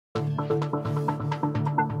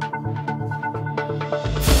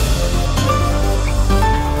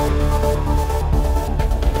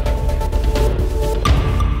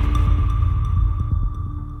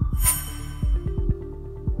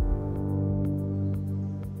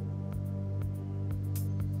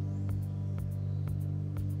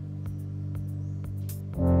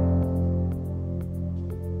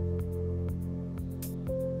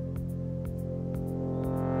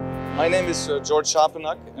My name is George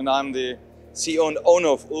Sharpenack, and I'm the CEO and owner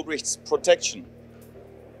of ULBRICHTS Protection.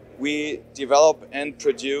 We develop and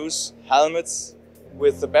produce helmets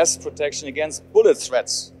with the best protection against bullet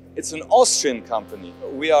threats. It's an Austrian company.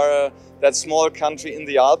 We are that small country in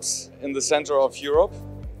the Alps, in the center of Europe,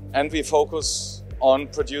 and we focus on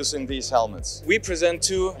producing these helmets. We present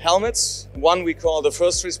two helmets. One we call the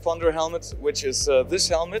first responder helmet, which is this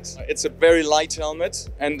helmet. It's a very light helmet,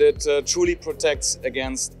 and it truly protects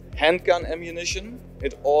against handgun ammunition.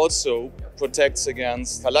 It also protects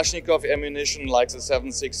against Kalashnikov ammunition like the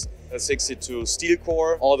 7.62 steel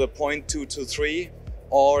core or the .223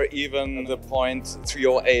 or even the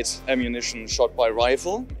 .308 ammunition shot by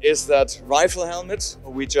rifle. Is that rifle helmet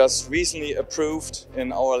we just recently approved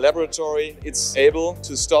in our laboratory. It's able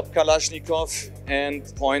to stop Kalashnikov and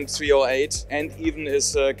 .308 and even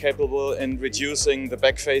is capable in reducing the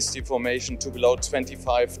backface deformation to below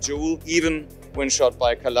 25 joules, even when shot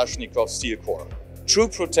by Kalashnikov steel core. True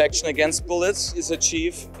protection against bullets is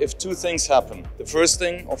achieved if two things happen. The first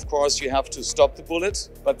thing, of course, you have to stop the bullet,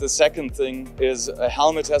 but the second thing is a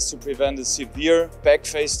helmet has to prevent a severe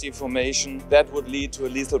backface deformation that would lead to a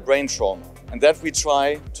lethal brain trauma. And that we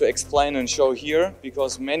try to explain and show here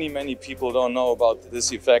because many people don't know about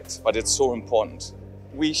this effect, but it's so important.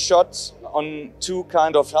 We shot on two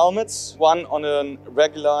kind of helmets, one on a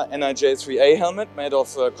regular NIJ-3A helmet made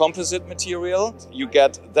of composite material. You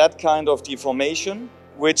get that kind of deformation,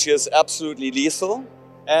 which is absolutely lethal.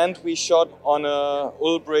 And we shot on a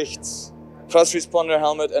ULBRICHTS first responder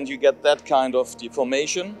helmet and you get that kind of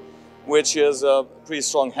deformation, which is a pretty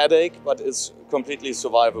strong headache, but is completely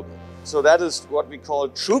survivable. So that is what we call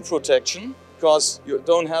true protection, because you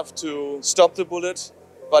don't have to stop the bullet,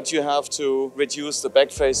 but you have to reduce the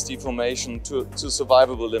backface deformation to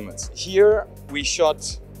survivable limits. Here we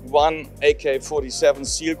shot one AK-47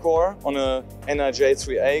 steel core on a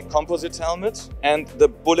NIJ-3A composite helmet, and the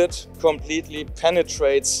bullet completely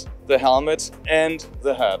penetrates the helmet and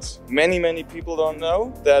the head. Many people don't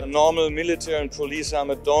know that a normal military and police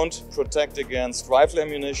helmet don't protect against rifle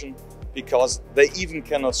ammunition because they even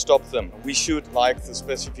cannot stop them. We shoot like the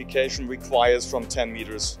specification requires from 10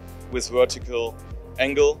 meters with vertical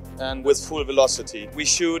angle and with full velocity. We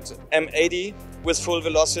shoot M80 with full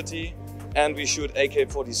velocity and we shoot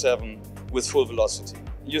AK-47 with full velocity.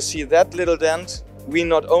 You see that little dent? We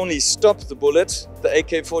not only stop the bullet, the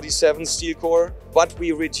AK-47 steel core, but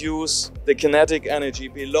we reduce the kinetic energy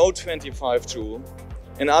below 25 joule.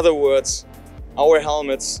 In other words, our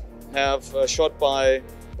helmets have shot by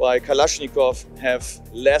Kalashnikov have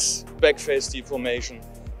less backface deformation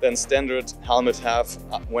than standard helmet have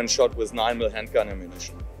when shot with 9mm handgun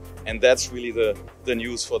ammunition. And that's really the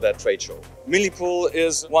news for that trade show. Milipol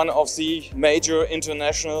is one of the major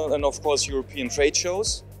international and of course European trade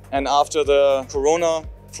shows. And after the Corona,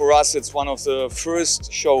 for us it's one of the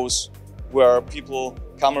first shows where people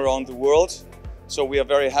come around the world. So we are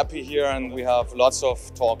very happy here and we have lots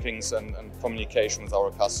of talkings and communication with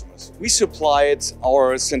our customers. We supplied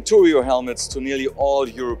our Centurio helmets to nearly all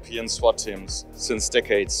European SWAT teams since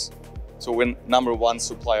decades. So we're #1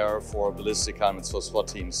 supplier for ballistic helmets for SWAT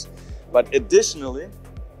teams. But additionally,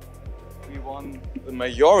 we won the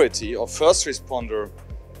majority of first responder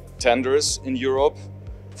tenders in Europe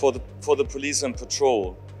for the police and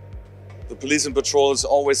patrol. The police and patrol is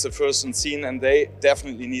always the first on scene and they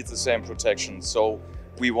definitely need the same protection. So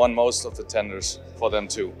we won most of the tenders for them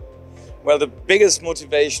too. Well, the biggest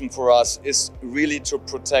motivation for us is really to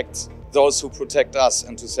protect those who protect us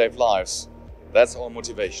and to save lives. That's our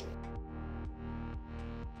motivation.